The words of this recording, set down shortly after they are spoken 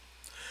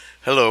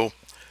Hello,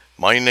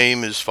 my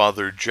name is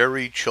Father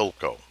Jerry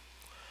Chilko.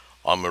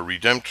 I'm a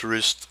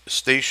Redemptorist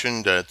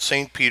stationed at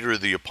St. Peter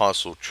the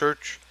Apostle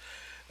Church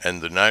and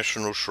the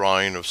National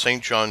Shrine of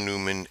St. John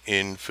Newman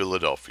in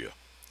Philadelphia.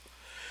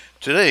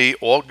 Today,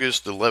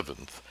 August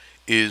 11th,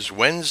 is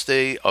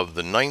Wednesday of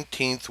the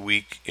 19th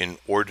week in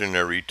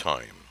Ordinary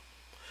Time,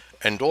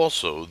 and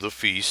also the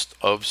feast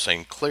of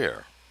St.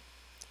 Clare.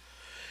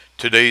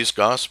 Today's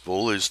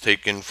Gospel is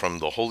taken from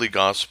the Holy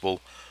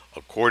Gospel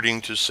according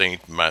to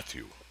St.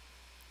 Matthew.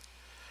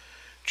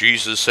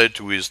 Jesus said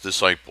to his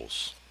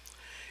disciples,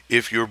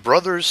 "If your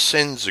brother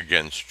sins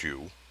against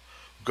you,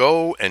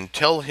 go and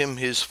tell him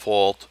his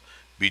fault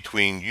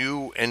between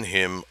you and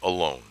him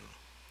alone.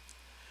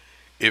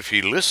 If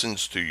he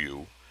listens to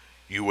you,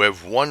 you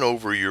have won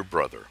over your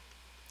brother.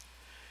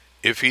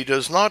 If he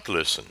does not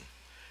listen,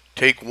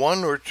 take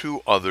one or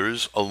two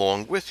others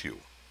along with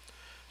you,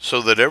 so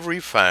that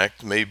every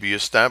fact may be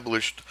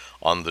established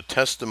on the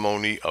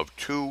testimony of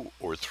two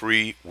or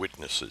three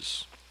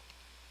witnesses.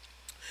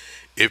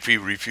 If he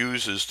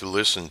refuses to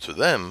listen to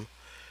them,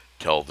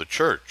 tell the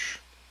church.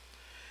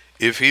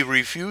 If he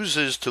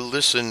refuses to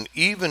listen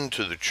even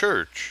to the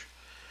church,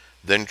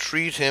 then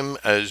treat him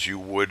as you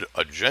would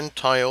a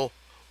Gentile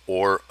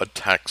or a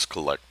tax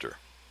collector.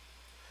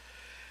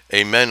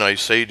 Amen, I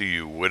say to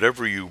you,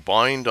 whatever you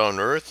bind on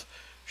earth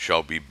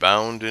shall be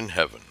bound in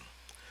heaven,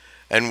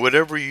 and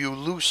whatever you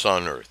loose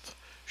on earth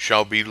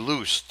shall be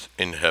loosed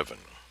in heaven.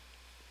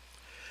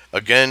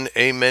 Again,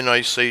 amen,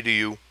 I say to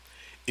you,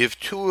 if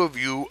two of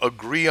you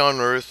agree on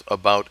earth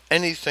about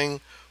anything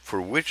for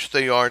which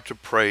they are to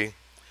pray,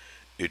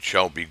 it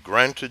shall be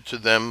granted to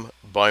them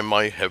by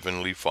my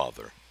heavenly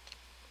Father.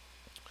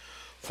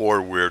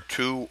 For where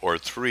two or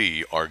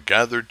three are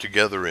gathered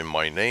together in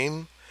my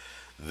name,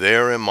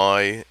 there am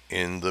I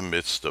in the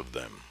midst of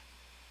them."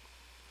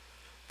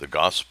 The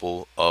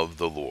Gospel of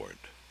the Lord.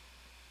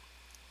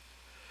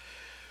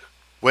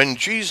 When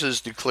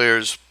Jesus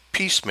declares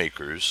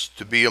peacemakers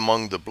to be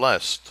among the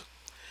blessed,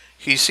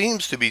 he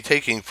seems to be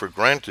taking for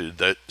granted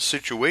that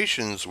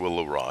situations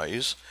will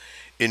arise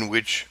in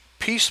which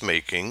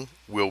peacemaking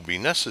will be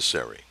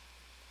necessary.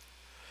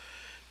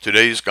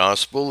 Today's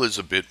gospel is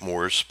a bit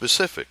more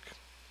specific.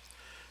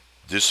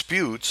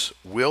 Disputes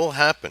will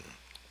happen.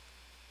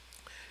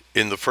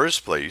 In the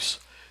first place,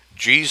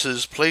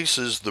 Jesus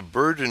places the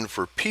burden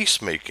for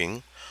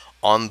peacemaking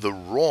on the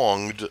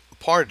wronged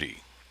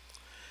party.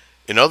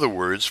 In other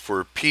words,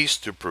 for peace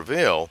to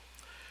prevail,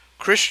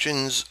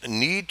 Christians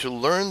need to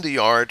learn the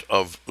art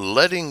of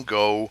letting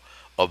go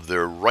of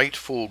their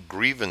rightful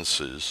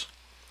grievances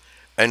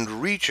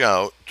and reach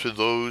out to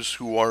those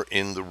who are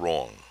in the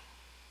wrong.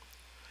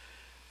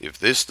 If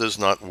this does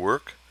not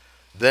work,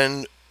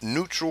 then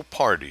neutral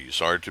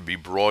parties are to be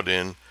brought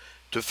in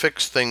to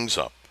fix things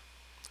up,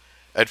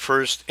 at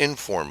first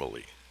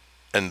informally,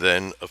 and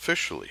then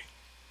officially.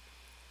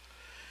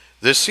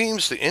 This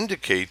seems to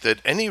indicate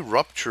that any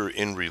rupture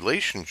in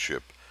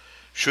relationship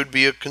should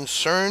be a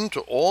concern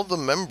to all the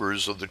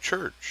members of the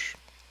church.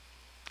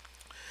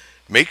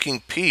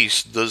 Making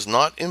peace does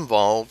not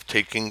involve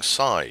taking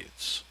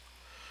sides.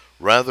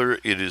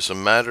 Rather, it is a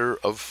matter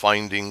of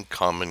finding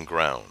common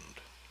ground.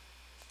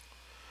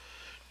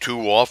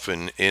 Too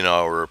often in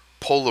our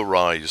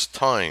polarized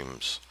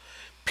times,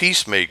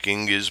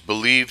 peacemaking is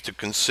believed to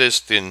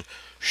consist in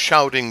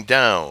shouting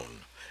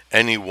down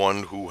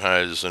anyone who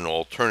has an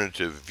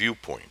alternative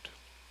viewpoint.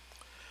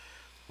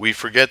 We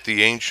forget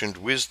the ancient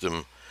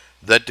wisdom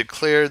that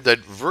declared that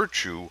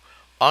virtue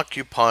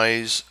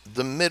occupies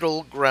the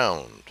middle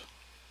ground.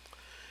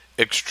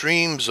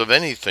 Extremes of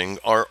anything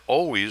are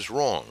always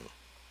wrong.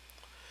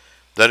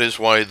 That is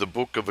why the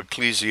book of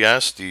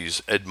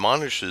Ecclesiastes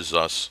admonishes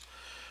us,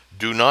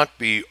 do not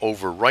be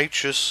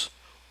over-righteous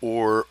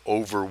or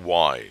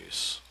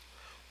over-wise.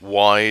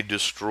 Why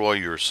destroy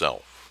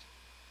yourself?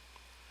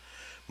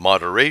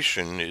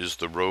 Moderation is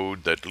the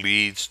road that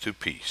leads to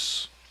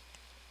peace.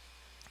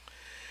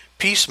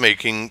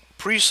 Peacemaking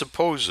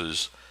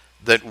presupposes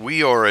that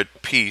we are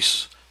at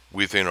peace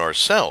within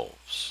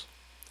ourselves.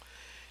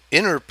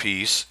 Inner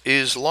peace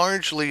is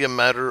largely a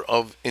matter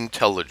of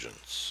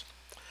intelligence,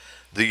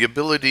 the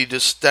ability to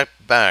step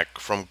back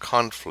from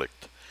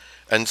conflict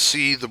and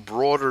see the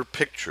broader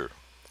picture,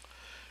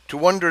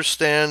 to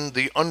understand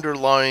the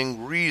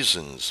underlying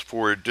reasons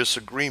for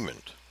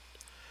disagreement,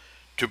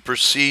 to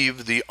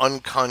perceive the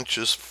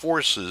unconscious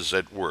forces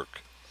at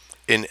work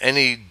in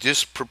any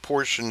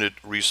disproportionate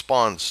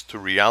response to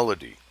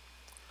reality,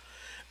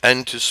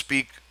 and to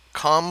speak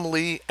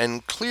calmly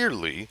and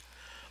clearly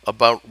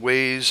about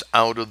ways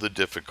out of the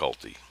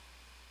difficulty.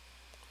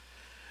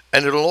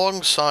 And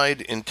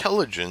alongside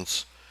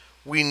intelligence,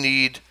 we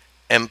need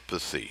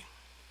empathy,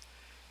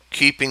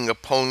 keeping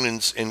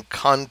opponents in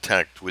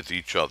contact with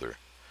each other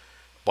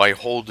by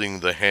holding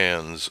the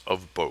hands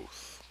of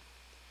both.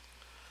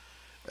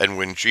 And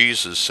when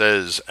Jesus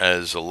says,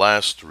 as a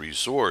last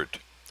resort,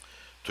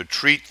 to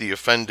treat the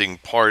offending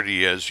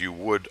party as you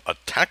would a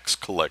tax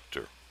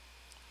collector,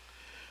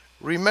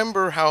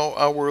 remember how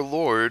our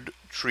Lord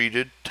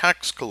treated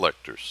tax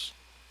collectors.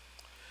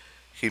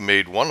 He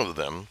made one of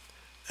them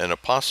an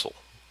apostle.